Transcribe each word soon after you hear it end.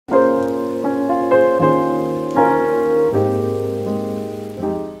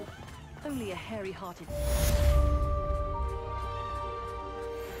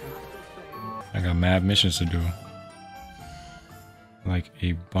mad missions to do. Like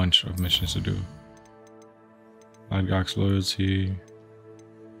a bunch of missions to do. Lightgox loyalty.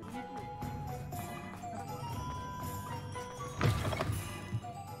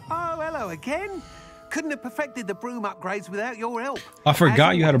 Oh, hello again. Couldn't have perfected the broom upgrades without your help. I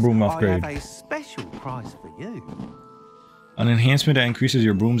forgot you had a broom upgrade. I have a special prize for you. An enhancement that increases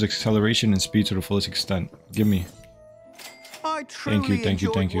your broom's acceleration and speed to the fullest extent. Give me. I truly thank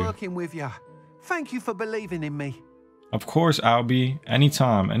you. working with you. Thank you for believing in me. Of course, Albie.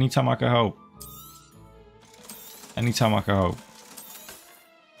 Anytime I can help. Anytime I can help.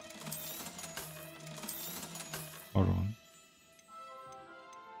 Hold on.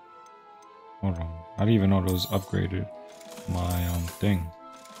 I didn't even know those upgraded my thing.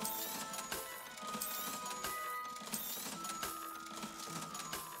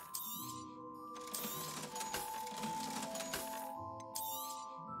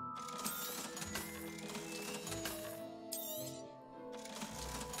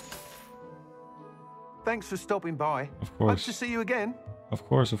 Thanks for stopping by. Of course. Hope to see you again. Of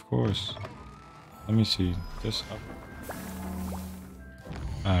course. Let me see this up.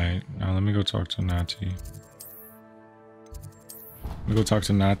 Alright, now let me go talk to Nati. Let me go talk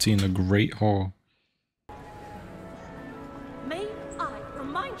to Nati in the Great Hall. May I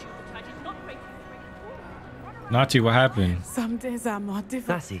remind you that I did not break the Nati, what happened? Some days are more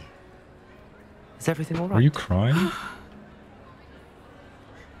difficult. Nati, is everything all right? Are you crying?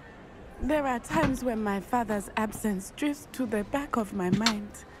 There are times when my father's absence drifts to the back of my mind.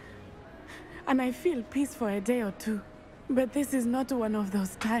 And I feel peace for a day or two. But this is not one of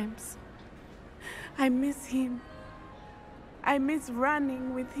those times. I miss him. I miss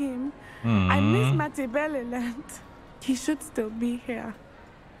running with him. I miss Matibeleland. He should still be here.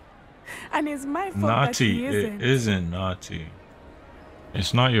 And it's my fault that he isn't. It isn't, Nati.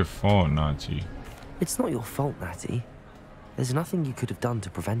 It's not your fault, Nati. It's not your fault, Nati. There's nothing you could have done to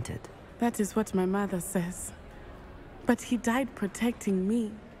prevent it. That is what my mother says. But he died protecting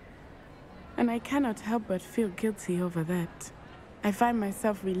me. And I cannot help but feel guilty over that. I find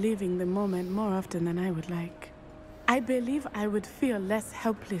myself reliving the moment more often than I would like. I believe I would feel less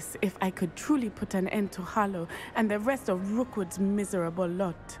helpless if I could truly put an end to Harlow and the rest of Rookwood's miserable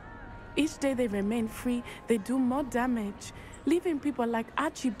lot. Each day they remain free, they do more damage, leaving people like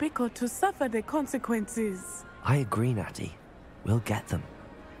Archie Bickle to suffer the consequences. I agree, Natty. We'll get them.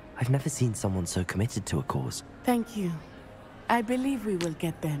 I've never seen someone so committed to a cause. Thank you. I believe we will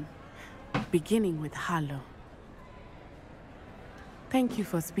get them. Beginning with Harlow. Thank you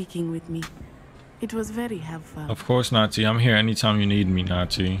for speaking with me. It was very helpful. Of course, Nati. I'm here anytime you need me,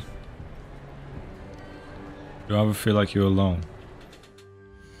 Nati. Don't ever feel like you're alone.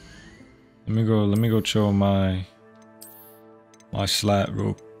 Let me go chill my slat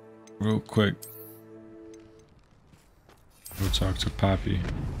real quick. Go talk to Poppy.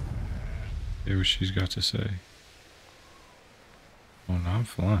 Hear what she's got to say. Oh no, I'm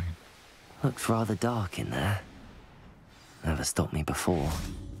flying. Looks rather dark in there. Never stopped me before.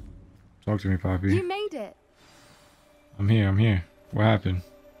 Talk to me, Poppy. You made it. I'm here. What happened?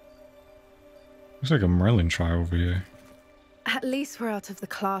 Looks like a Merlin try over here. At least we're out of the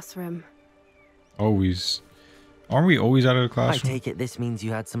classroom. Always. Aren't we always out of the I classroom? take it this means you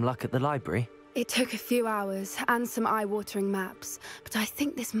had some luck at the library? It took a few hours and some eye-watering maps, but I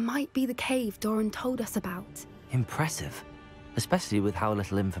think this might be the cave Doran told us about. Impressive. Especially with how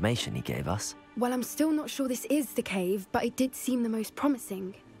little information he gave us. Well, I'm still not sure this is the cave, but it did seem the most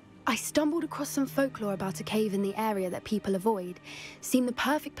promising. I stumbled across some folklore about a cave in the area that people avoid. Seemed the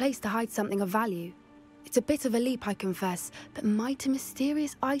perfect place to hide something of value. It's a bit of a leap, I confess, but might a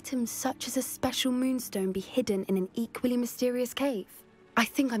mysterious item such as a special moonstone be hidden in an equally mysterious cave? I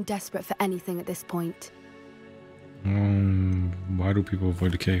think I'm desperate for anything at this point. Why do people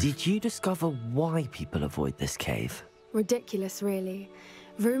avoid the cave? Did you discover why people avoid this cave? Ridiculous, really.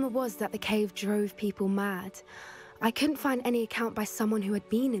 Rumor was that the cave drove people mad. I couldn't find any account by someone who had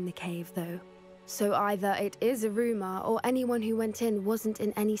been in the cave, though. So either it is a rumor, or anyone who went in wasn't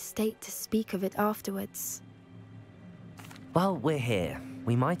in any state to speak of it afterwards. Well, we're here.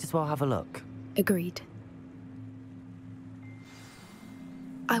 We might as well have a look. Agreed.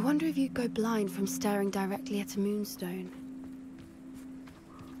 I wonder if you'd go blind from staring directly at a moonstone.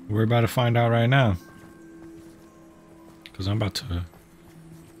 We're about to find out right now. Because I'm about to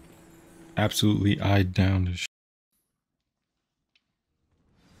absolutely eye down this shit.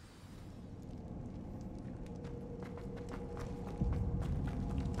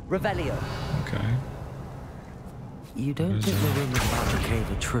 Revelio. Okay. You don't think the rumors about the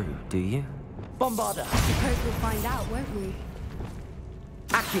cave are true, do you? Bombarda. Suppose we'll find out, won't we?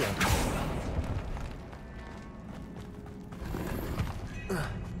 Accio.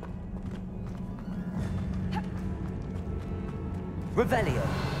 Revelio.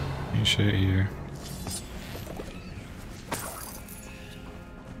 Ain't shit here.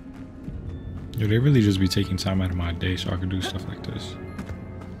 Yo, they really just be taking time out of my day so I can do stuff like this.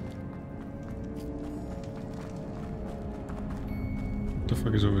 What the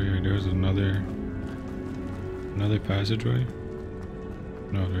fuck is over here? There's another passageway?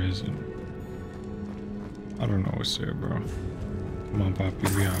 No, there isn't. I don't know what's there, bro. Come on, Poppy,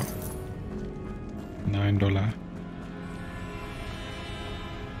 we out. $9.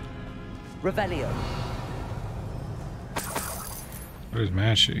 Revelio. There's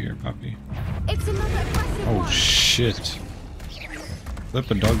mad shit here, Poppy. It's another aggressive Oh one. shit.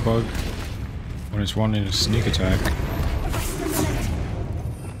 Flip a dog bug when it's wanting a sneak attack.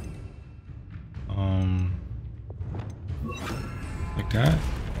 Like that?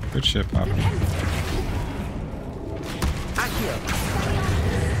 Good shit, Poppy. Accio.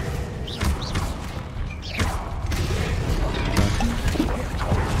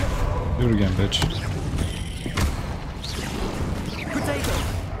 Do it again, bitch. Potato.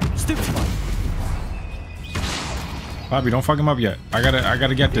 Stupefy. Poppy, don't fuck him up yet. I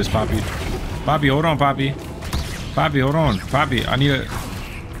gotta get this, Poppy. Poppy, hold on, Poppy. Poppy, hold on. Poppy, I need a...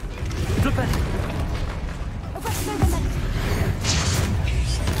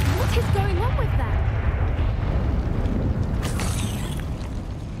 What is going on with that?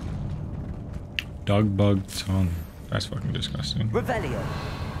 Dog bug tongue. That's fucking disgusting. Revelio.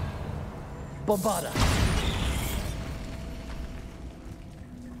 Bombarda.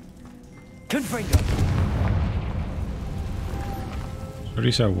 Confringo.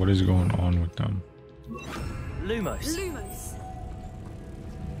 Already said what is going on with them. Lumos. Lumos.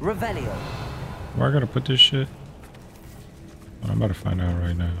 Revelio. Where I gotta put this shit? I'm about to find out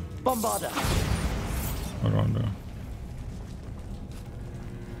right now. Bombarda. Hold on, though.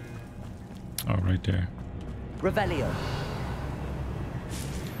 Oh, right there. Revelio.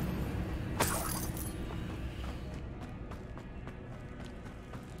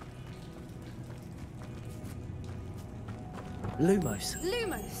 Lumos.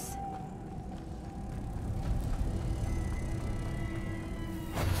 Lumos.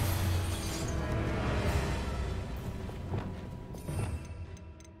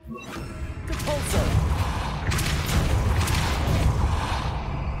 Capulso.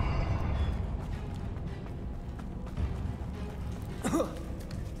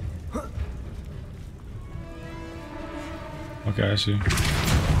 Okay, I see.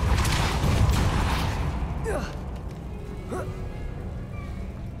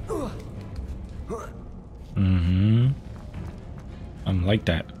 I'm like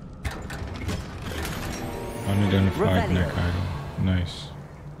that. Unidentified neck idol. Nice.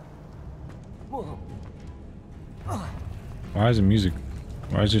 Why is the music?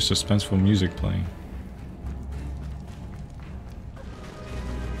 Why is there suspenseful music playing?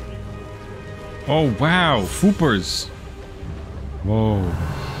 Oh wow, Foopers! Whoa.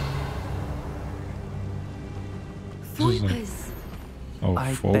 Foopers. Oh,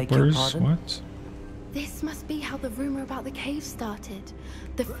 I beg your Foopers? pardon? What? This must be how the rumor about the cave started.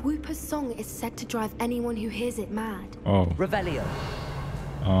 The Whooper's song is said to drive anyone who hears it mad. Oh. Revelio.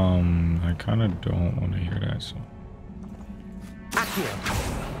 I kind of don't want to hear that song. Accio.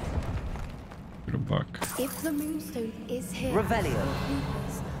 Get a buck. If the Moonstone is here, Revelio. for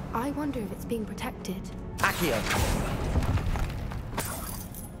Whoopers, I wonder if it's being protected. Accio.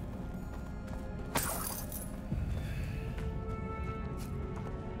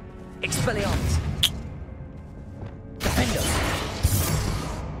 Expelliarmus. Defendo.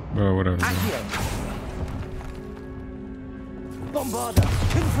 Bro, whatever. Bro. Accio. Bombarda.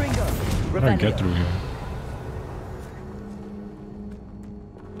 Confringo. How do I get through here?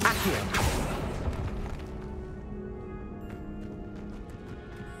 Accio.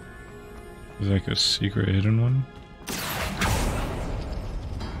 Is like a secret hidden one?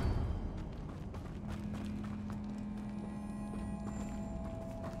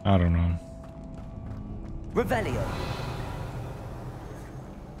 I don't know. Revelio.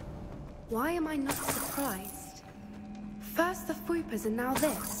 Why am I not surprised? First the Whoopers and now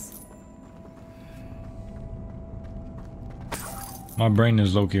this. My brain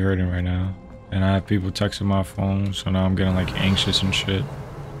is low-key hurting right now. And I have people texting my phone, so now I'm getting like anxious and shit.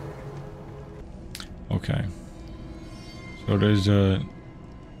 Okay. So there's a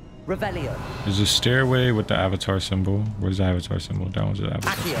Revelio. stairway with the avatar symbol. Where's the avatar symbol? That one's the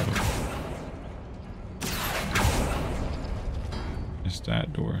avatar Accio. symbol. It's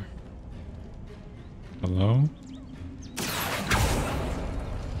that door. Hello?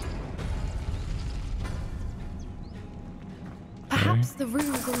 Perhaps Perhaps the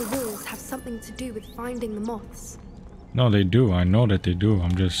runes on the walls have something to do with finding the moths. No, they do. I know that they do.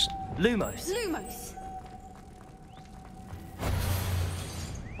 I'm just... Lumos. Lumos!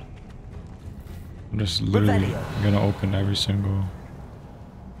 I'm just literally gonna open every single...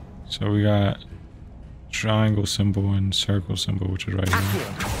 So we got triangle symbol and circle symbol, which is right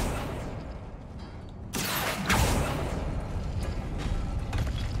here.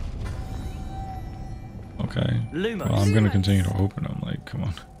 Okay. Well, I'm gonna continue to open them. Like, come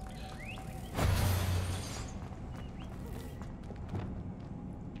on.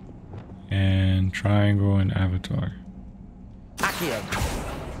 And triangle and avatar. Accio.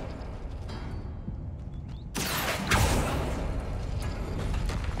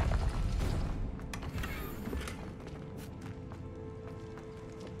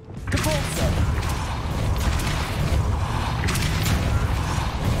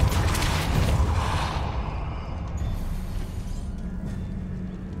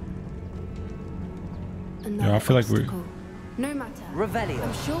 Yeah, I feel like we... No matter. Revelio.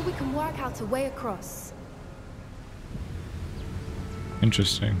 I'm sure we can work out a way across.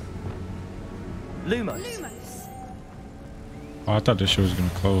 Interesting. Lumos. Lumos! Oh, I thought this shit was gonna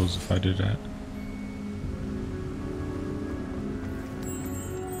close if I did that.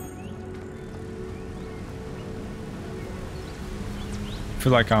 I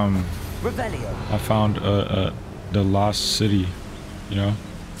feel like Revelio. I found the lost city, you know?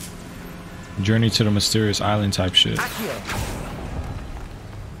 Journey to the mysterious island type shit. Accio.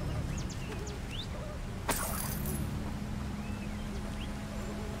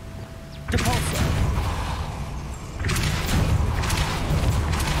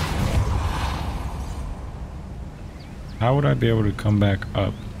 How would I be able to come back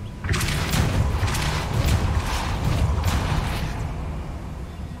up?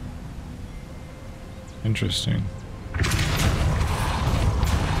 Interesting.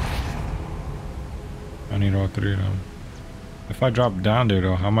 I need all three of them. If I drop down there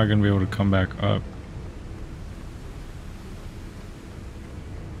though, how am I gonna be able to come back up?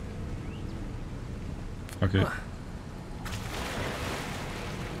 Fuck it.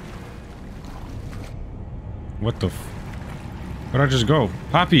 What the f... Where'd I just go?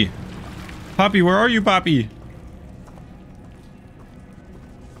 Poppy! Poppy, where are you, Poppy?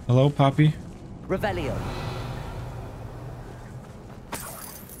 Hello, Poppy? Revelio.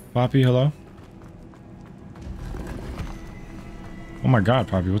 Poppy, hello? Oh my god,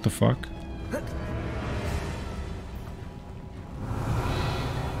 Poppy, what the fuck?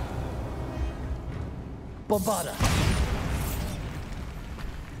 Bombarda.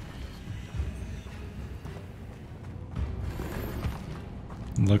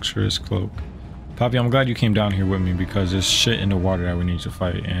 Luxurious cloak. Poppy, I'm glad you came down here with me because there's shit in the water that we need to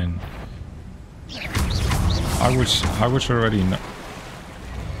fight, and I wish already know.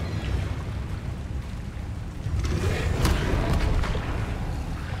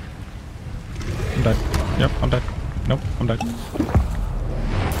 I'm dead. Yep, I'm dead. Nope, I'm dead.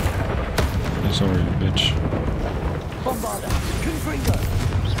 It's over, you bitch. Bombarda. Confringo.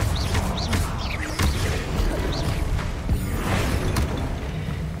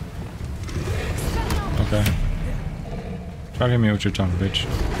 Okay. Try to hit me with your tongue, bitch.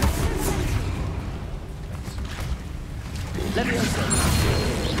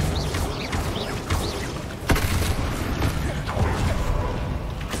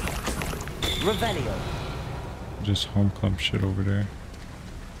 Revelio. Just home club shit over there.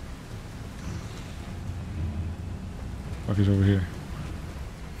 Fuck is over here.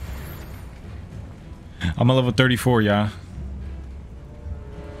 I'm a level 34, yeah.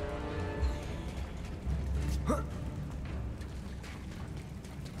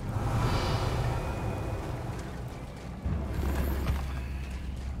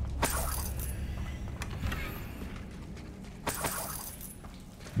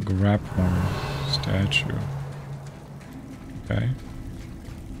 Grab horn statue. Okay.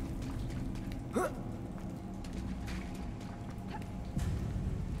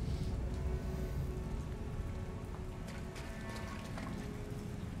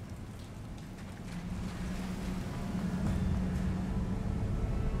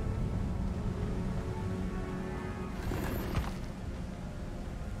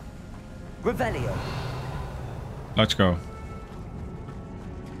 Revelio. Let's go.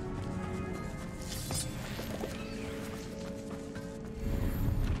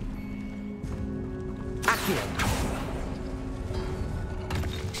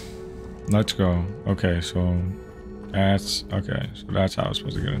 Let's go. Okay, so that's okay. So that's how I was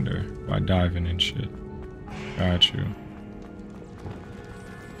supposed to get in there by diving and shit. Got you.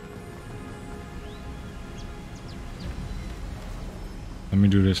 Let me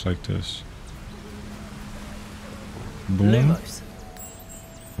do this like this. Boom. Lumos.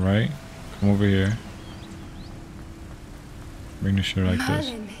 Right? Come over here. Bring the shit like this.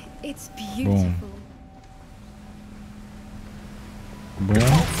 Merlin, it's beautiful. Boom.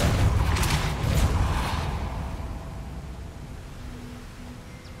 Boom.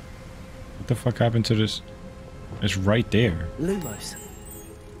 What the fuck happened to this? It's right there. Lumos.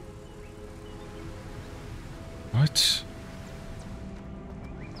 What?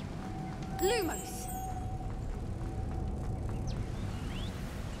 Lumos.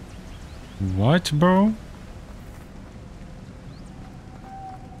 What, bro?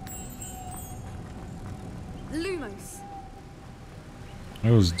 Lumos.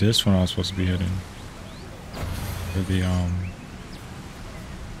 It was this one I was supposed to be hitting. For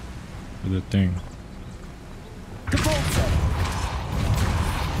the thing.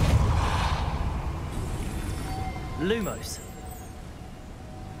 Lumos.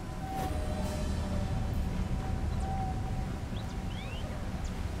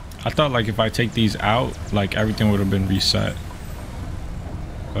 I thought like if I take these out, like everything would have been reset.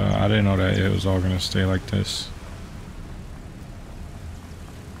 But I didn't know that it was all gonna stay like this.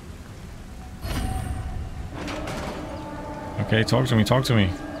 Okay, talk to me, talk to me.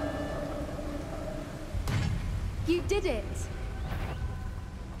 You did it.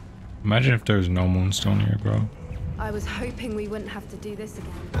 Imagine if there's no moonstone here, bro. I was hoping we wouldn't have to do this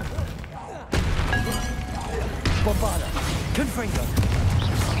again. Bombarda. Confringo.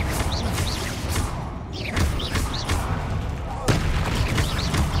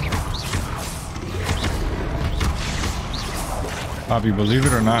 Poppy, believe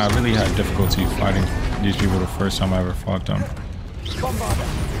it or not, I really had difficulty fighting these people the first time I ever fought them. Bombarda.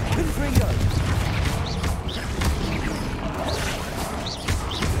 Confringo.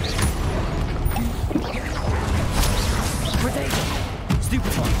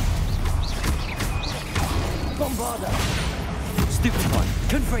 Stupefy. Bombarda. Stupefy.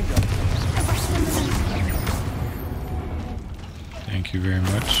 Confringo. Thank you very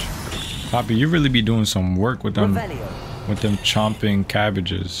much. Poppy, you really be doing some work with them. Revelio. With them chomping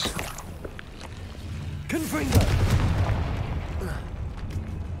cabbages. Confringo.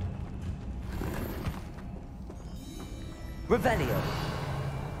 Revelio.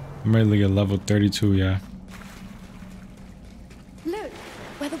 I'm ready to get level 32, yeah. Look,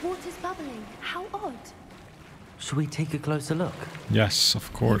 where the water's bubbling. How odd. Should we take a closer look? Yes, of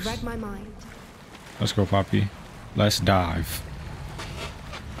You course. read my mind. Let's go, Poppy. Let's dive.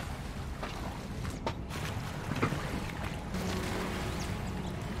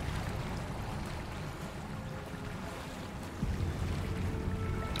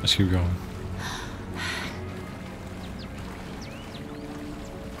 Let's keep going.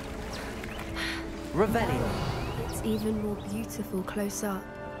 Revelio. It's even more beautiful close up.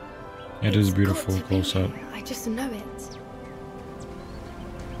 It is It's beautiful got to be close up. here. I just know it.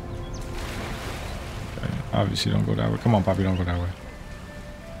 Okay, obviously, don't go that way. Come on, Poppy, don't go that way.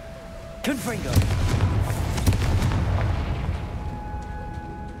 Confringo.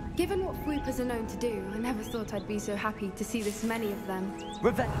 Given what swoopers are known to do, I never thought I'd be so happy to see this many of them.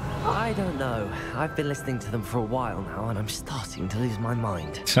 I don't know. I've been listening to them for a while now, and I'm starting to lose my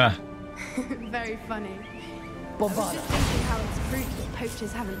mind. Ha! Very funny. Bombarda. I was just thinking how it's proof that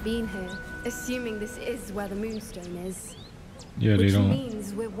poachers haven't been here, assuming this is where the moonstone is. Yeah, they Which don't.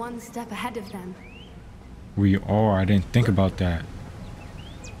 means we're one step ahead of them. We are. I didn't think about that.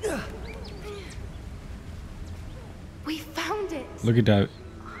 We found it! Look at that.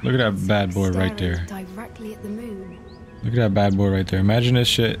 Look at that bad boy right there. Staring directly at the moon. Look at that bad boy right there. Imagine this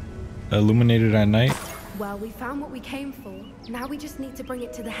shit illuminated at night. Well, we found what we came for. Now we just need to bring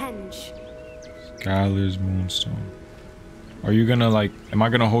it to the henge. Skylar's moonstone. Are you gonna like? Am I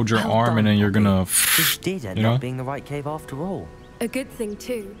gonna hold your Well arm done, and then you're Poppy. gonna? This did end You know? up being the right cave after all. A good thing,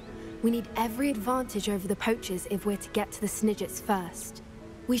 too. We need every advantage over the poachers if we're to get to the Snidgets first.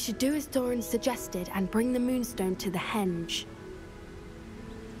 We should do as Doran suggested and bring the moonstone to the henge.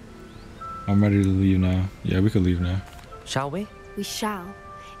 I'm ready to leave now. Yeah, we could leave now. Shall we? We shall.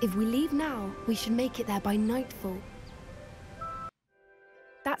 If we leave now, we should make it there by nightfall.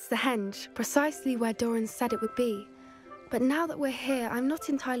 That's the henge, precisely where Doran said it would be. But now that we're here, I'm not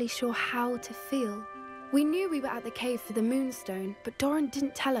entirely sure how to feel. We knew we were at the cave for the moonstone, but Doran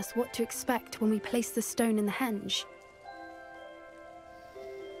didn't tell us what to expect when we placed the stone in the henge.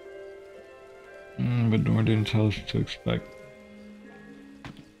 But Doran didn't tell us what to expect.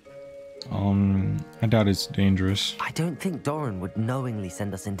 I doubt it's dangerous. I don't think Doran would knowingly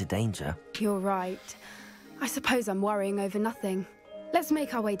send us into danger. You're right. I suppose I'm worrying over nothing. Let's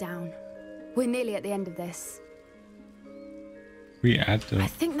make our way down. We're nearly at the end of this. We at the I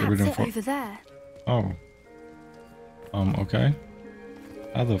think that's forbidden it over there. Oh. Okay.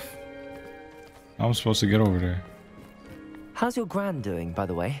 How I'm supposed to get over there? How's your gran doing, by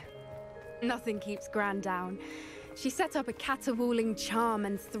the way? Nothing keeps Gran down. She set up a caterwauling charm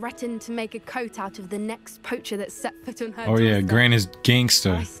and threatened to make a coat out of the next poacher that set foot on her Oh yeah, doorstep. Gran is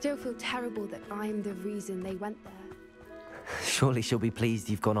gangster. I still feel terrible that I'm the reason they went there. Surely she'll be pleased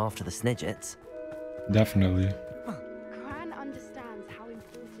you've gone after the Snidgets. Definitely. Gran understands how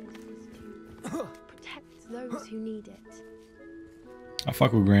important it is to protect those who need it. I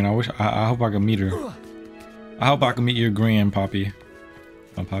fuck with Gran. I hope I can meet her. I hope I can meet your Gran, Poppy.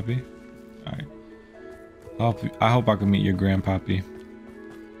 Poppy? Alright. I hope I can meet your grandpappy.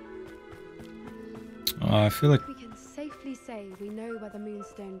 I feel like We can safely say we know where the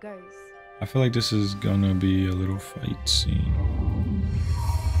moonstone goes. I feel like this is gonna be a little fight scene.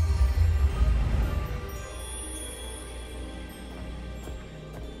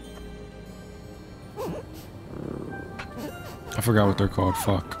 I forgot what they're called.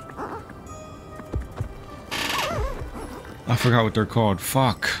 Fuck. I forgot what they're called.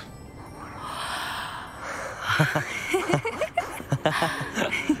 Fuck.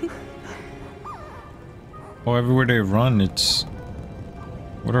 Oh, everywhere they run, it's...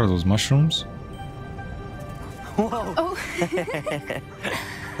 What are those, mushrooms? Whoa! Oh.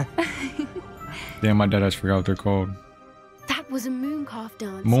 Damn, my dad, I forgot what they're called. That was a mooncalf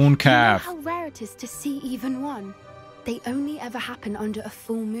dance. Mooncalf. You know how rare it is to see even one. They only ever happen under a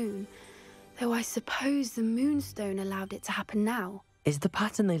full moon. Though I suppose the moonstone allowed it to happen now. Is the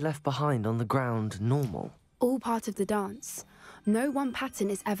pattern they left behind on the ground normal? All part of the dance. No one pattern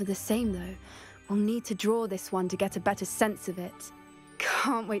is ever the same though. We'll need to draw this one to get a better sense of it.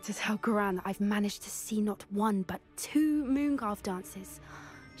 Can't wait to tell Gran that I've managed to see not one but 2 mooncalf dances.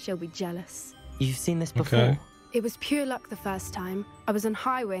 She'll be jealous. You've seen this before? Okay. It was pure luck the first time. I was on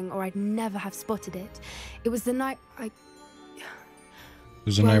High Wing or I'd never have spotted it. It was the night I... It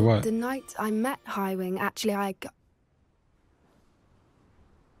was the night what? The night I met High Wing, actually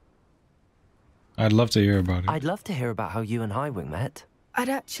I'd love to hear about it. I'd love to hear about how you and Highwing met. I'd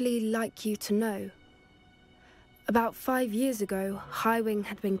actually like you to know. About 5 years ago, High Wing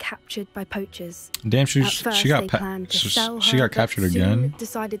had been captured by poachers. Damn, she At first, got they planned to sell she her, got captured but soon again.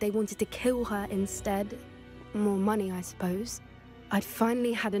 decided they wanted to kill her instead. More money, I suppose. I'd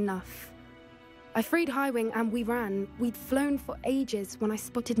finally had enough. I freed High Wing and we ran. We'd flown for ages when I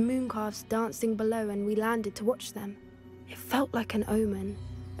spotted mooncalves dancing below and we landed to watch them. It felt like an omen,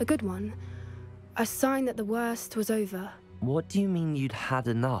 a good one, a sign that the worst was over. What do you mean you'd had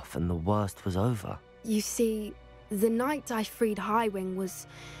enough and the worst was over? You see, the night I freed High Wing was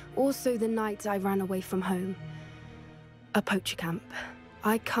also the night I ran away from home. A poacher camp.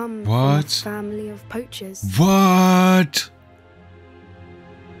 I come from a family of poachers. What?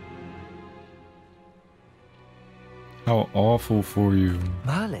 How awful for you.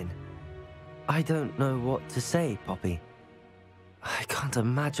 Merlin? I don't know what to say, Poppy. I can't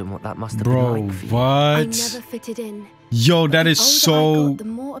imagine what that must have been like for you. What? I never fitted in. Yo, that is The older I so... got, the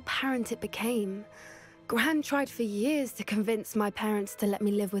more apparent it became. Gran tried for years to convince my parents to let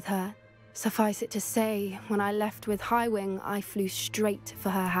me live with her. Suffice it to say, when I left with High Wing, I flew straight for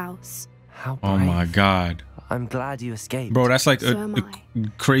her house. How brave. Oh my god. I'm glad you escaped. Bro, that's like So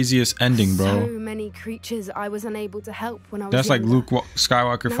the craziest ending, bro. So many creatures I was unable to help when I was That's like younger. Luke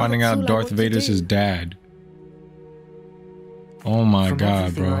Skywalker Now finding that's out all I Darth want to Vader's do. his dad. Oh my From god,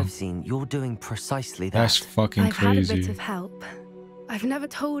 everything bro. I've seen, you're doing precisely that. That's fucking I've had a bit crazy. of help. I've never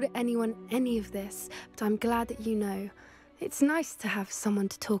told anyone any of this, but I'm glad that you know. It's nice to have someone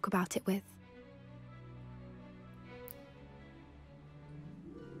to talk about it with.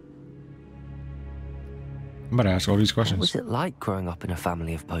 I'm about to ask all these What questions. was it like growing up in a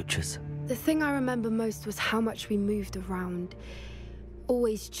family of poachers? The thing I remember most was how much we moved around,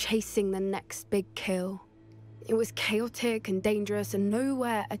 always chasing the next big kill. It was chaotic and dangerous and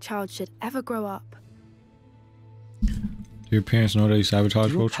nowhere a child should ever grow up. Do your parents know that you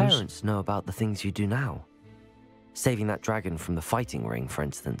sabotage Do your poachers? parents know about the things you do now? Saving that dragon from the fighting ring, for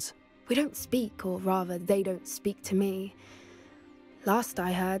instance. We don't speak, or rather, they don't speak to me. Last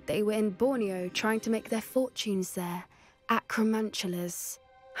I heard, they were in Borneo trying to make their fortunes there, acromantulas.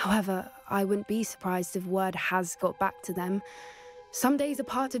 However, I wouldn't be surprised if word has got back to them. Some days a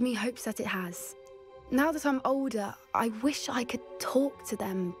part of me hopes that it has. Now that I'm older, I wish I could talk to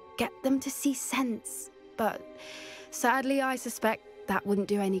them, get them to see sense. But sadly, I suspect that wouldn't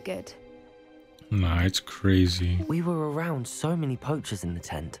do any good. Nah, it's crazy. We were around so many poachers in the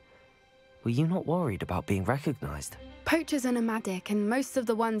tent. Were you not worried about being recognized? Poachers are nomadic, and most of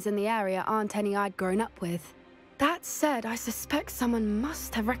the ones in the area aren't any I'd grown up with. That said, I suspect someone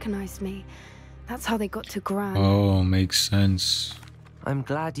must have recognized me. That's how they got to Gran. Oh, makes sense. I'm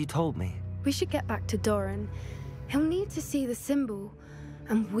glad you told me. We should get back to Doran. He'll need to see the symbol,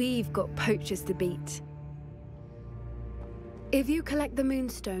 and we've got poachers to beat. If you collect the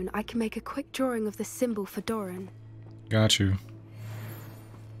moonstone, I can make a quick drawing of the symbol for Doran. Got you.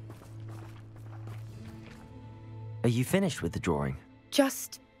 Are you finished with the drawing?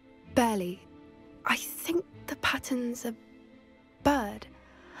 Just barely. I think the pattern's a bird.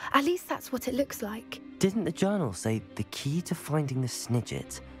 At least that's what it looks like. Didn't the journal say the key to finding the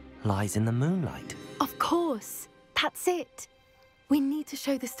Snidget lies in the moonlight? Of course. That's it. We need to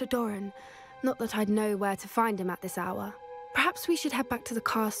show this to Doran. Not that I'd know where to find him at this hour. Perhaps we should head back to the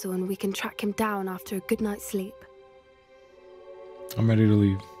castle and we can track him down after a good night's sleep. I'm ready to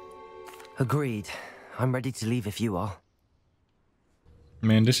leave. Agreed. I'm ready to leave if you are.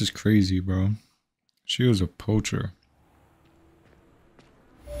 Man, this is crazy, bro. She was a poacher.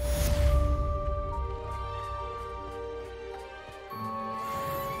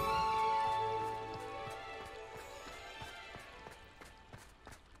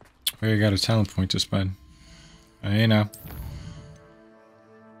 I got a talent point to spend. Hey now.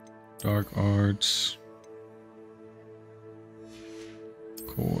 Dark arts.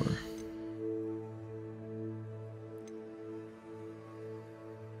 Core.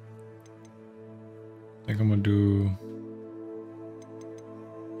 I think I'm gonna do.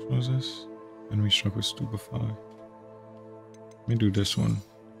 What is this? Enemy struck with Stupefy. Let me do this one.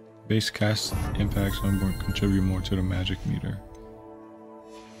 Base cast impacts on board contribute more to the magic meter.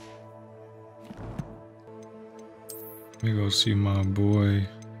 Let me go see my boy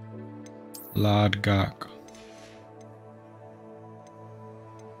Lodgok.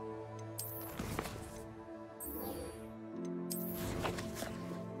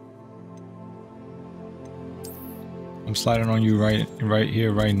 I'm sliding on you right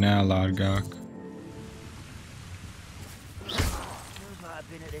here, right now, Lodgok.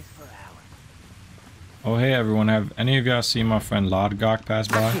 Oh hey everyone, have any of y'all seen my friend Lodgok pass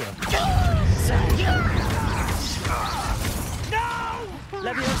by?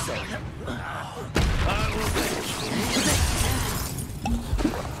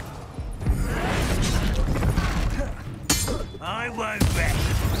 I won't bet.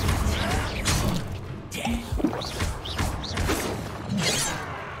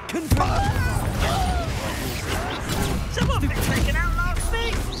 Someone's been taken out last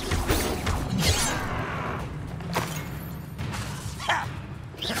week.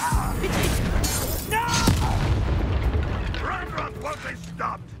 No! RANROK won't be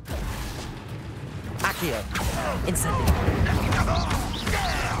stopped. Accio, incendio.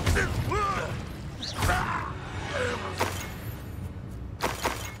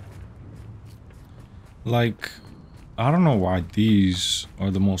 Like, I don't know why these are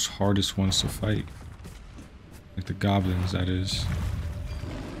the most hardest ones to fight. Like the goblins, that is.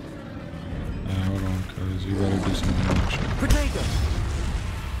 Hold on, cause you better do some damage.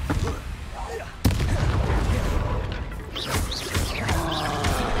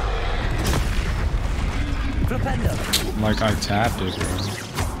 Like I tapped it, bro.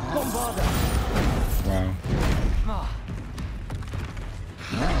 Wow.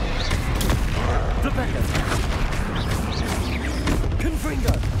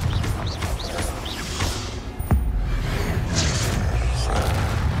 Confringo.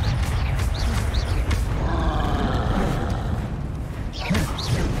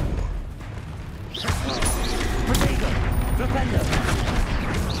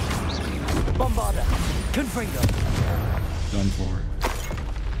 Bombarda. Confringo. Done for.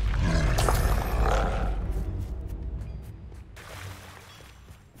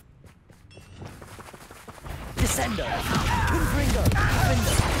 Descendo. Confringo.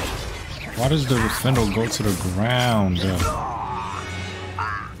 Confringo. Why does the Refendo go to the ground?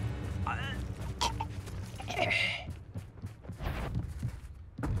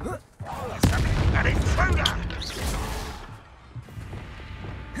 An intruder!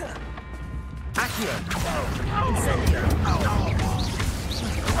 Accio. Incendio.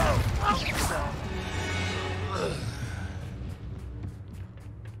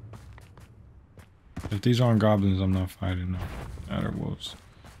 If these aren't goblins, I'm not fighting them. They're wolves.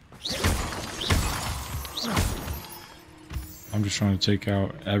 I'm just trying to take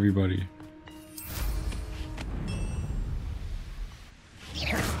out everybody.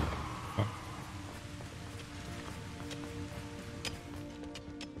 Oh.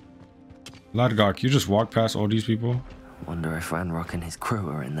 Lodgok, you just walked past all these people? Wonder if RANROK and his crew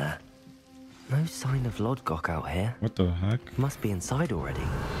are in there. No sign of Lodgok out here. What the heck? Must be inside already.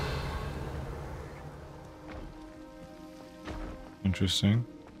 Interesting.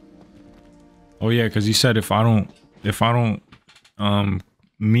 Oh yeah, because he said if I don't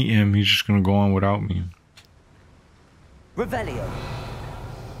meet him, he's just gonna go on without me. Revelio.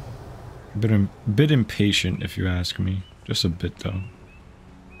 Bit impatient, if you ask me. Just a bit though.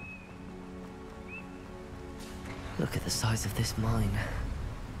 Look at the size of this mine.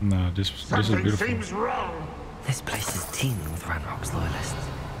 Nah, this is beautiful. Seems wrong. This place is teeming with RANROK's loyalists.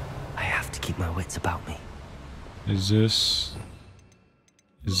 I have to keep my wits about me. Is this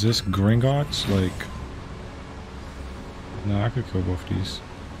Gringotts? Like, nah, I could kill both these.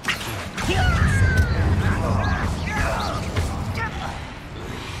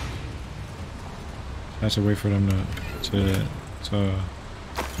 That's a way for them to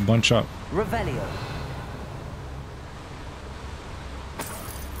bunch up. Revelio.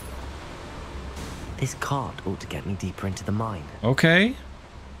 This cart ought to get me deeper into the mine. Okay.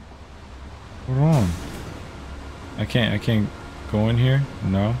 Hold on. I can't go in here?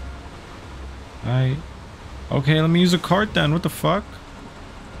 No. Okay, let me use a cart then. What the fuck?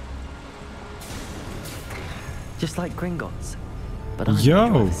 Just like Gringotts. But I'm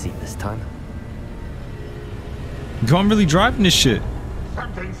Yo. the seat this time. Yo, I'm really driving this shit.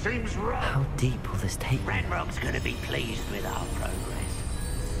 Something seems wrong. How deep will this take me? RANROK's gonna be pleased with our progress.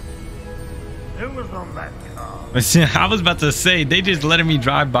 Who was on that car? I was about to say, they just letting me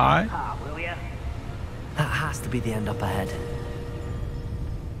drive by. Will ya? That has to be the end up ahead.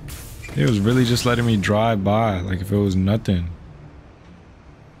 It was really just letting me drive by, like if it was nothing.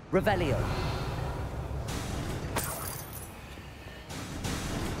 Revelio.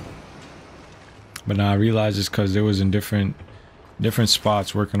 But now I realized it's because they was in different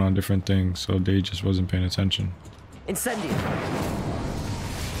spots working on different things, so they just wasn't paying attention. Incendio.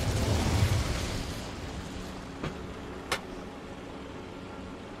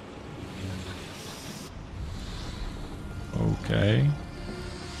 Okay.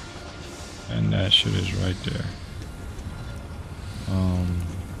 And that shit is right there.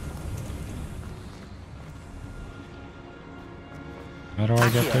 How do I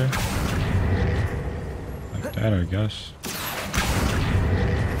get there? Like that, I guess.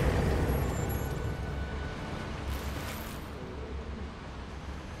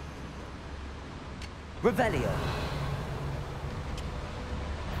 Revelio.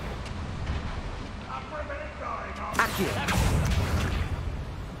 Accio.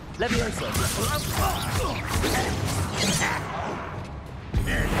 Levioso.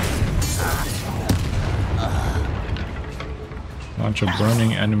 Launch a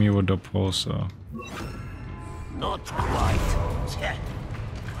burning enemy with the pulsar. Not quite.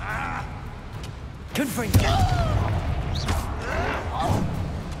 Confringo.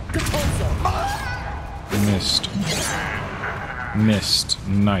 Missed. Missed.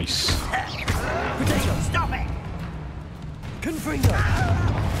 Nice. Potato. Stop it. Confringo.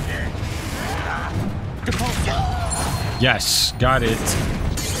 Yes, got it.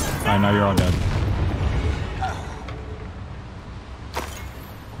 Alright, now you're all dead.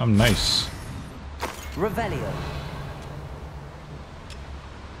 I'm nice. Revelio.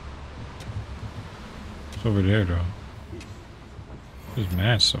 It's over there though. There's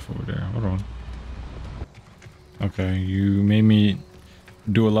mad stuff over there. Hold on. Okay, you made me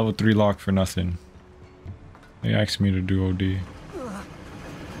do a level 3 lock for nothing. They asked me to do OD.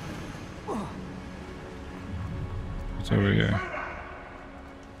 It's over here.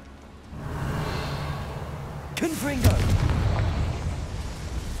 Confringo.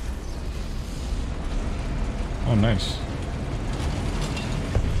 Oh, nice.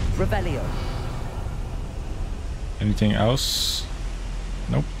 Revelio. Anything else?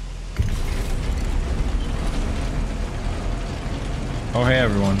 Nope. Oh, hey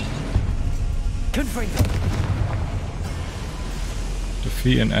everyone. Confringo.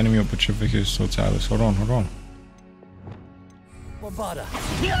 Defeat an enemy of Pacificus Totalis. Hold on, hold on. Bombada.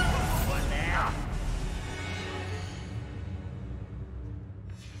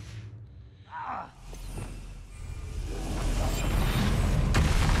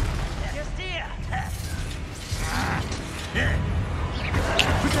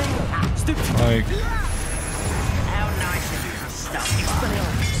 Like, How nice of you to stop me.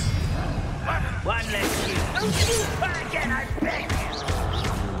 One less you. Again, I beg you.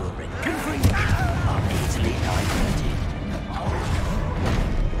 Confringo. I'm easily diverted.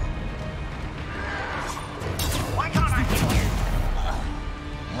 Why can't I hit you?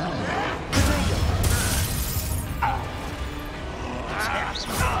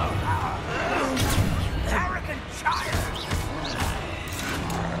 Arrogant child.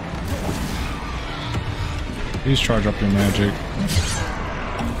 please charge up your magic.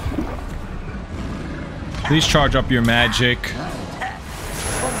 Please charge up your magic.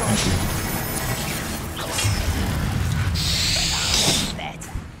 Thank you.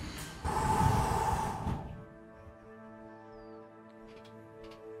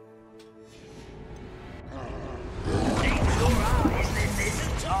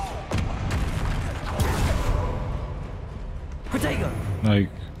 Like,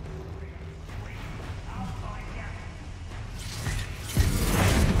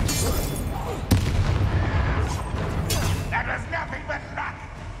 That was nothing but luck.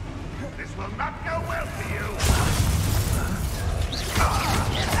 This will not go well for you.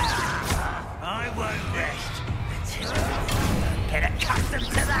 I won't rest until you get accustomed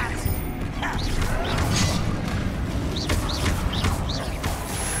to that.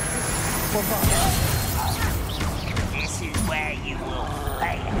 This is where you will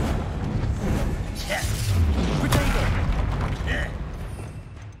fail.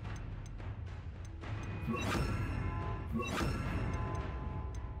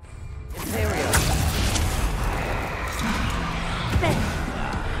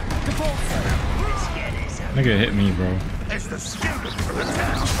 nigga hit me, bro. It's the student from the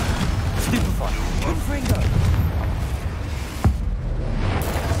town. Stupefy. Confringo.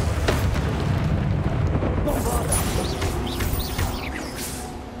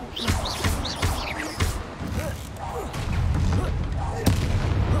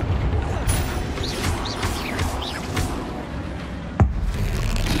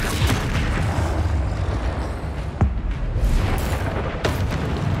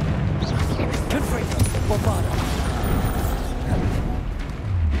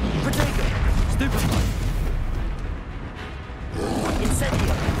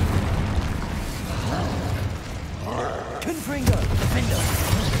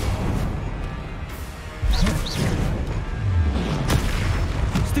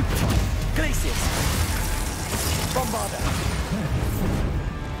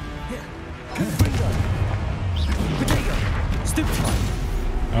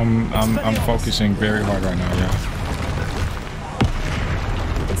 I'm focusing very hard right now, yeah.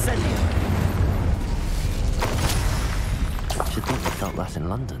 Should think we felt that in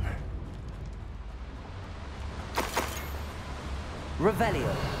London.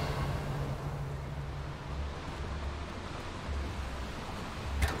 Revelio.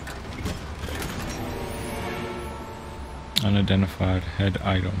 Unidentified head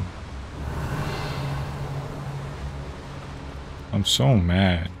item. I'm so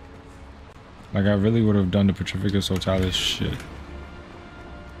mad. Like, I really would have done the Petrificus Totalis shit.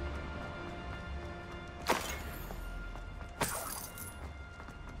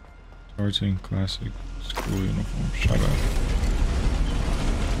 Tartan classic school uniform. Shut up.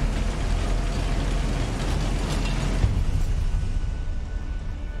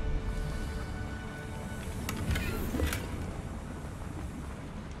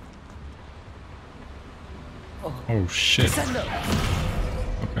 Oh shit.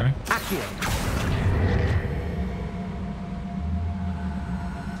 Okay.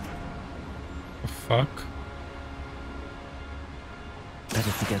 The fuck?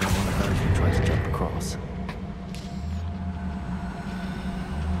 Better to get on one of those and try to jump across.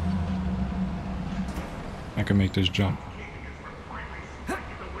 I can make this jump.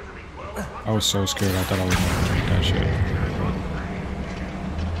 I was so scared. I thought I was gonna make that shit.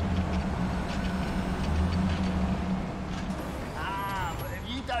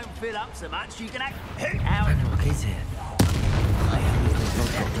 Fill up so much you can act out. RANROK is here. I hope this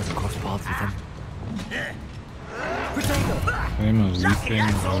Hogwarts doesn't cross paths with him. Claim a leaping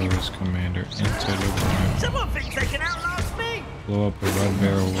Rose commander into the ground. Someone thinks they can outlast me. Blow up a red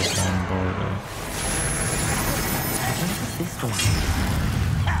barrel with Bombarda. This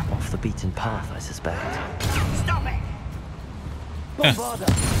one off the beaten path, I suspect. Stop it! Bombarda.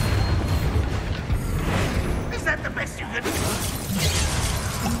 Is that the best you can do?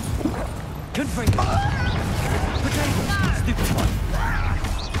 Confringo. Potato. Stupefy.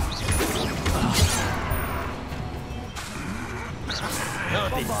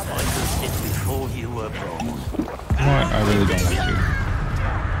 I've been fighting since before you were born. You know what? I really don't like you.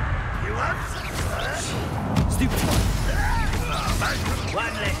 You want Stupefy.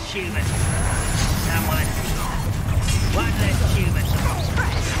 one less human. Someone. One less human.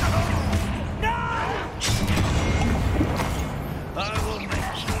 No! I will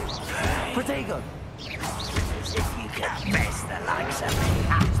make you. Protego. As if you can best the likes of me.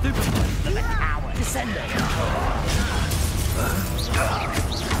 Stupefy. For the coward. Descender.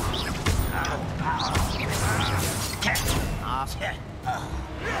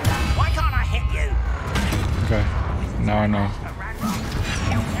 Why can't I hit you? Okay. Now I know.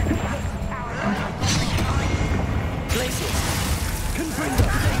 Glacius.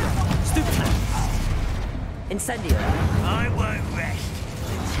 Confringo. Incendio. I won't rest.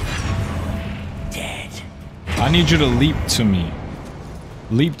 Dead. I need you to leap to me.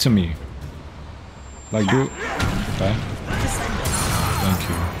 Leap to me. Like do. Okay. Thank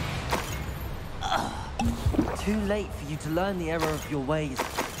you. Too late for you to learn the error of your ways.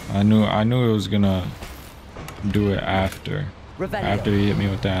 I knew it was gonna do it after. Revelio. After he hit me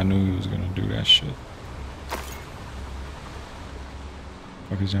with that, I knew he was gonna do that shit.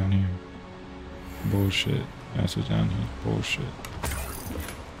 Fuck is down here? Bullshit. That's what's down here. Bullshit.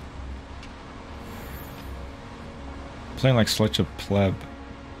 Playing like such a pleb.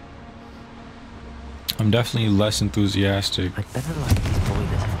 I'm definitely less enthusiastic. I'd better light these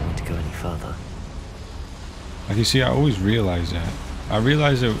boilers if I want to go any further. Like you see, I always realize that. I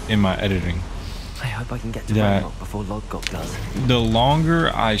realize it in my editing. I hope I can get to That RANROK before Lodgok does. The longer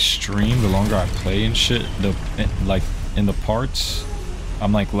I stream, the longer I play and shit, like in the parts,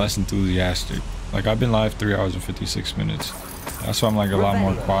 I'm like less enthusiastic. Like I've been live 3 hours and 56 minutes. That's why I'm like a lot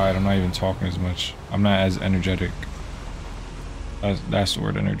more quiet. I'm not even talking as much. I'm not as energetic. That's the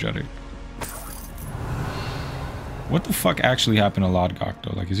word, energetic. What the fuck actually happened to Lodgok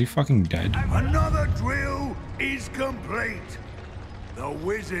though? Like, is he fucking dead? Another drill is complete. The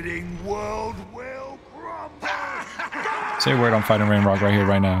wizarding world will crumble. Say a word, I'm fighting RANROK right here,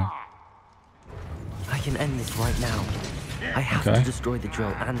 right now. I can end this right now. I have to destroy the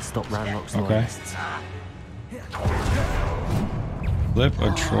drill and stop RANROK's loyalists. Flip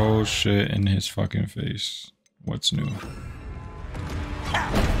a troll shit in his fucking face. What's new?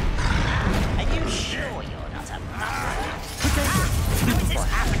 Are you sure you're not a mother? What is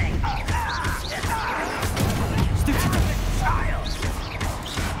happening? Stupid child.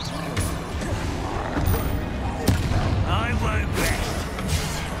 I won't rest.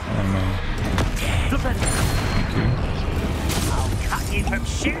 Oh no. Thank you. I'll cut you from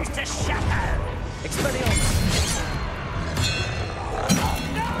shoes to shadow. Expelliarmus.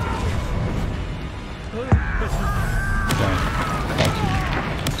 Die. Fuck you.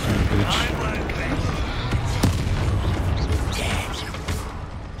 Son of a bitch. I won't rest. Dead.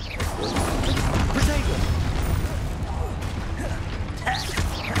 Protego.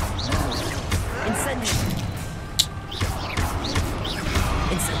 Incendio.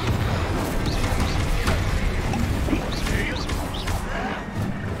 Incendio.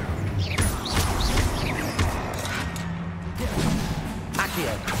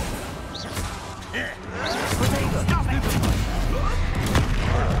 Accio. Protego.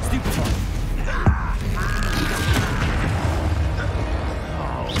 Stupefy.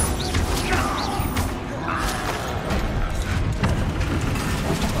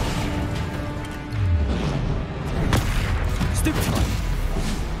 Stupefy.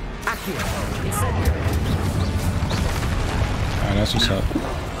 Accio. Incendio. Alright, that's what's up.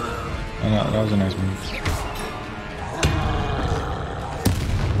 That was a nice move.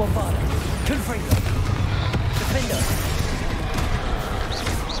 Bombarda. Confringo. Defender.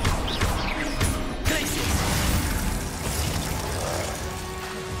 Glacius.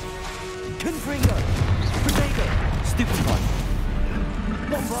 Confringo. Protego. Stupefy.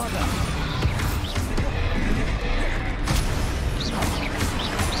 Bombarda.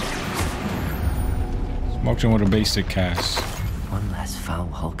 Smoked him with a basic cast. One less foul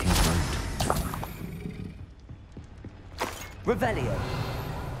hulking road. Revelio.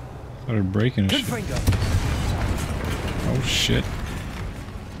 Started breaking his shit. Confringo. Oh shit.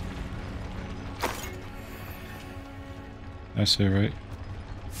 That's it, right?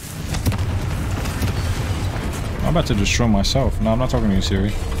 I'm about to destroy myself. No, I'm not talking to you,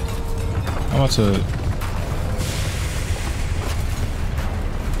 Siri. I'm about to...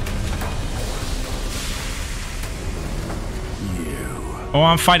 Oh,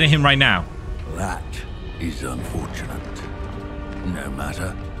 I'm fighting him right now. That is unfortunate. No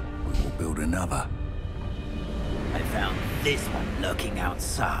matter, we will build another. I found this one lurking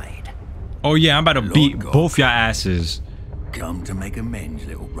outside. Oh yeah, I'm about to beat Lodgok. both your asses. Come to make amends,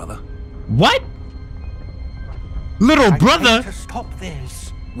 little brother. What? Little brother? To stop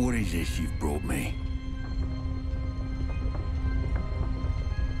this. What is this you've brought me?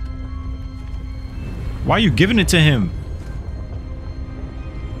 Why are you giving it to him?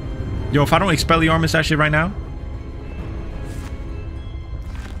 Yo, if I don't Expelliarmus that shit right now.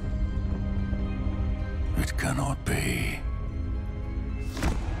 It cannot be.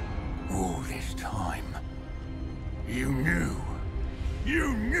 All this time, you knew.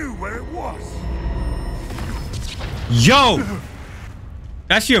 You knew where it was. Yo!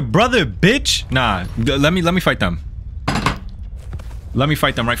 That's your brother, bitch? Nah, let me fight them. Let me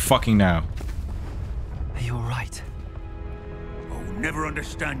fight them right fucking now. Are you alright? Oh never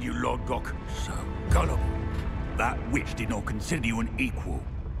understand you, Lord Gok. So gullible. That witch did not consider you an equal.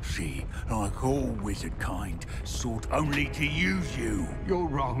 She, like all wizard kind, sought only to use you. You're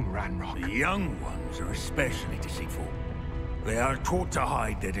wrong, Ranrock. The young ones are especially deceitful. They are taught to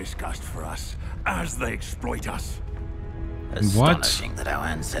hide their disgust for us, as they exploit us. Astonishing that our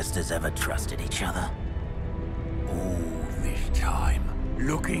ancestors ever trusted each other. All this time,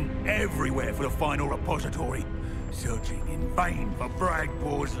 looking everywhere for the final repository, searching in vain for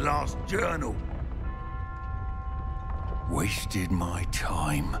Bragbor's last journal. Wasted my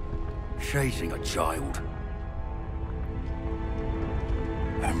time chasing a child.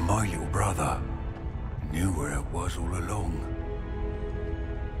 And my little brother knew where it was all along.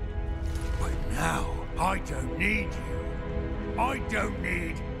 But now, I don't need you. I don't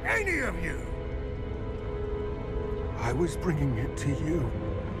need any of you. I was bringing it to you.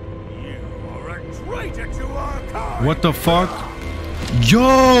 You are a traitor to our kind. What the fuck?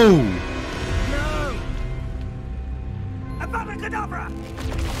 Yo! No! Avada Kedavra!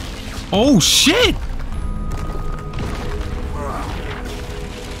 Oh shit!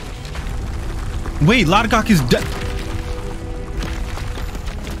 Wait, Ladgok is dead.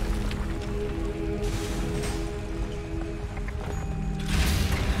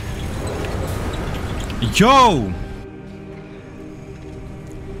 Yo!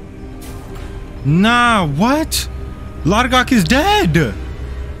 Nah, what? Ladgok is dead!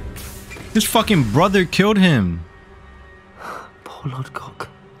 His fucking brother killed him. Poor Ladgok.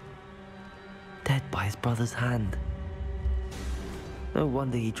 Dead by his brother's hand. No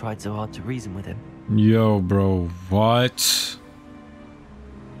wonder he tried so hard to reason with him. Yo, bro, what?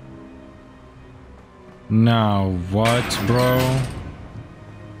 Nah, what, bro?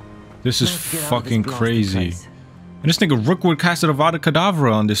 This is fucking crazy. And this nigga Rookwood casted Avada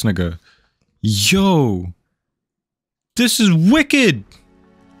Kedavra on this nigga. Yo. This is wicked.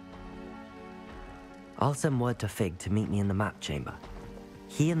 I'll send word to Fig to meet me in the map chamber.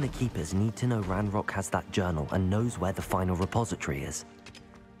 He and the Keepers need to know RANROK has that journal and knows where the final repository is.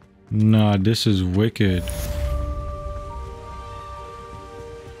 Nah, this is wicked.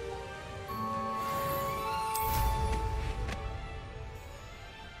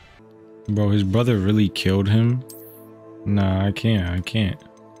 Bro, his brother really killed him? Nah, I can't.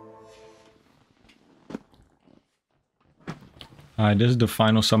 Alright, this is the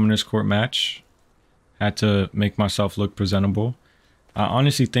final Summoner's Court match. Had to make myself look presentable. I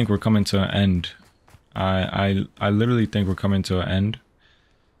honestly think we're coming to an end. I literally think we're coming to an end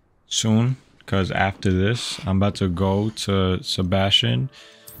soon, because after this I'm about to go to Sebastian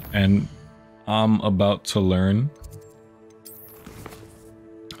and I'm about to learn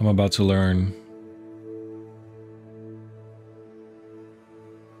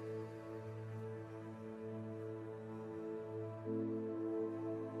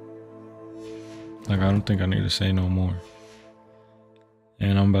like, I don't think I need to say no more.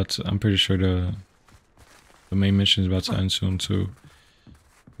 And I'm pretty sure the main mission is about to end soon too.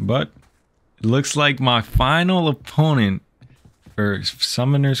 But it looks like my final opponent for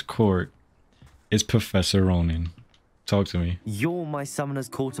Summoner's Court is Professor Ronan. Talk to me. You're my Summoner's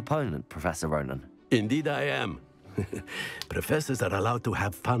Court opponent, Professor Ronan. Indeed I am. Professors are allowed to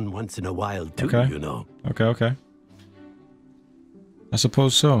have fun once in a while too, Okay. you know. Okay. I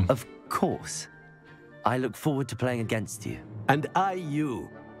suppose so. Of course. I look forward to playing against you. And I you.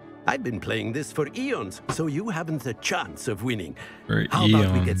 I've been playing this for eons, so you haven't a chance of winning. For How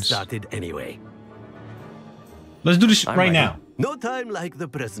about we get eons. started anyway? Let's do this I'm right ready. now. No time like the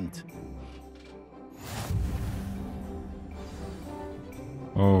present.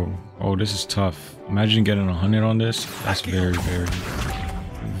 Oh, this is tough. Imagine getting 100 on this. That's very,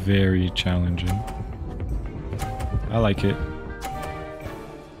 very challenging. I like it.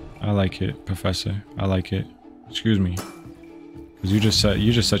 Professor. I like it. Excuse me. Because you just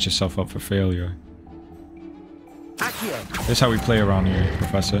set yourself up for failure. That's how we play around here,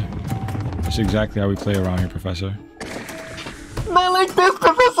 Professor. That's exactly how we play around here, Professor. Not like this,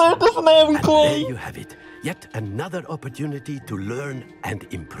 Professor. This is not how we And play. there you have it. Yet another opportunity to learn and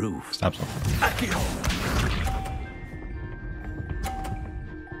improve. Stop. Accio!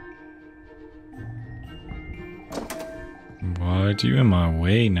 What? You in my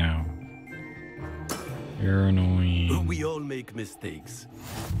way now. You're annoying. We all make mistakes.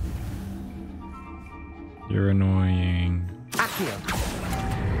 You're annoying.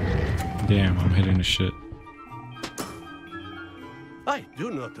 Damn, I'm hitting the shit. I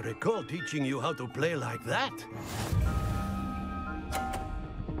do not recall teaching you how to play like that.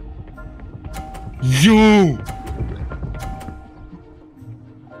 Yo!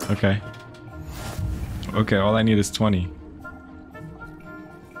 Okay, all I need is 20.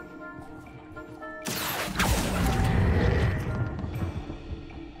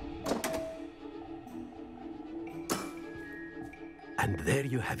 there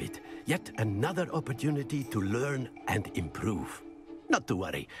you have it. Yet another opportunity to learn and improve. Not to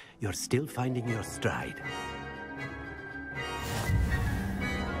worry, you're still finding your stride.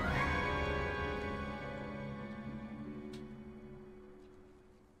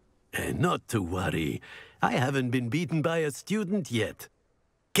 Not to worry. I haven't been beaten by a student yet.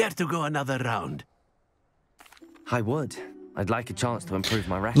 Care to go another round? I would. I'd like a chance to improve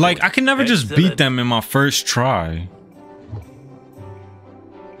my record. Like, I can never just beat them in my first try.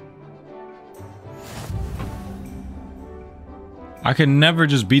 I can never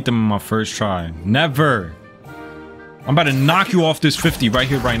just beat them in my first try. Never. I'm about to knock you off this 50 right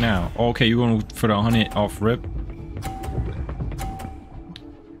here, right now. Okay, you're going for the 100 off rip.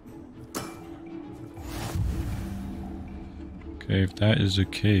 Okay, if that is the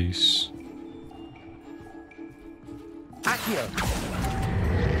case. Accio.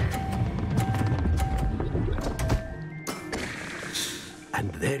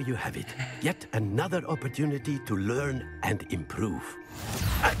 And there you have it. Yet another opportunity to learn and improve.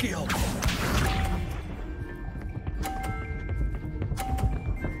 Accio.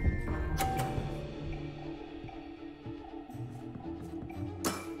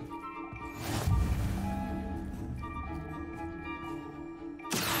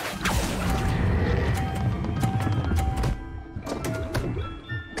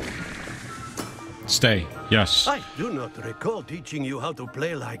 Stay. Yes. I do not recall teaching you how to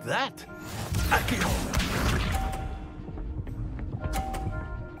play like that. Accio.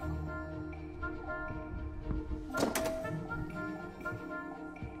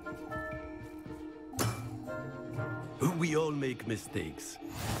 We all make mistakes.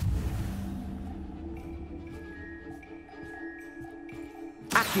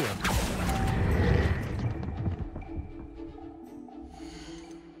 Accio.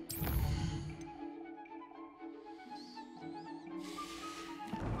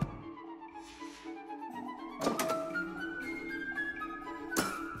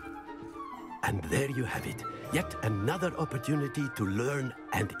 And there you have it. Yet another opportunity to learn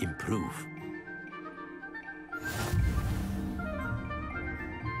and improve.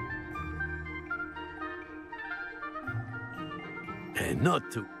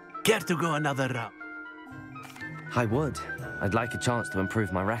 Not to care to go another round. I would. I'd like a chance to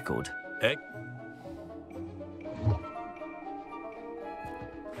improve my record. Eh?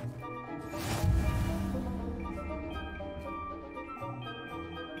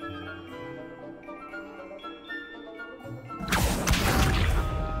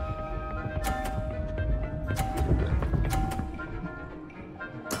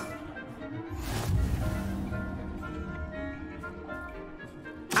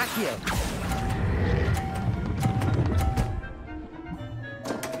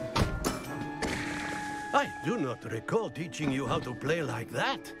 I do not recall teaching you how to play like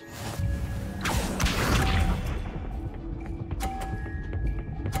that.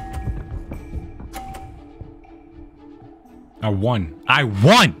 I won. I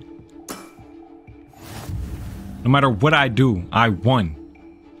won! No matter what I do, I won.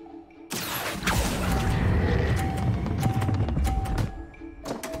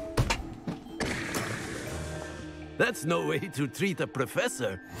 That's no way to treat a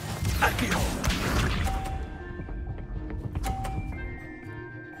professor. Accio.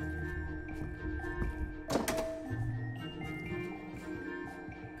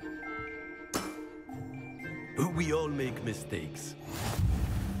 We all make mistakes.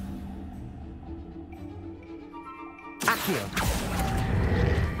 Accio.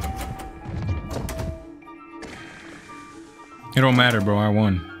 It don't matter, bro. I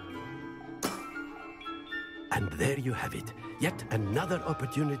won. And there you have it. Yet another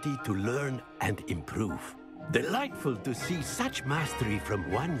opportunity to learn and improve. Delightful to see such mastery from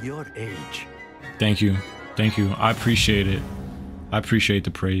one your age. Thank you. Thank you. I appreciate it. I appreciate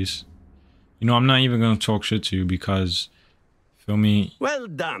the praise. You know, I'm not even going to talk shit to you because, feel me? Well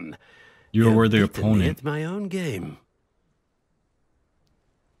done. You're a worthy beaten me opponent. at my own game.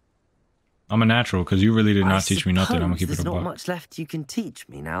 I'm a natural because you really did not teach me nothing. I'm going to keep it a There's not buck. much left you can teach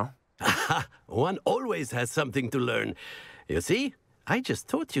me now. One always has something to learn. You see, I just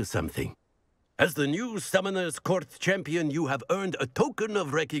taught you something. As the new Summoner's Court champion, you have earned a token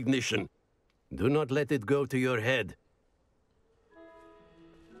of recognition. Do not let it go to your head.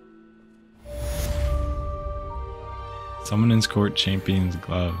 Summoners Court Champions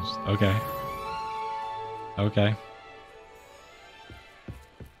gloves. Okay. Okay.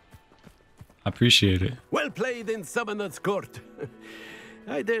 I appreciate it. Well played in Summoner's Court.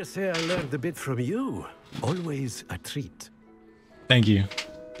 I dare say I learned a bit from you. Always a treat. Thank you.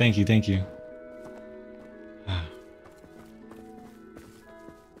 Thank you. Thank you.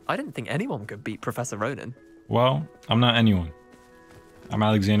 I didn't think anyone could beat Professor Ronan. Well, I'm not anyone. I'm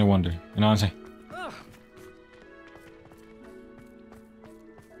Alexander Wonder. You know what I'm saying?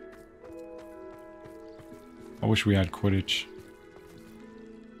 I wish we had Quidditch.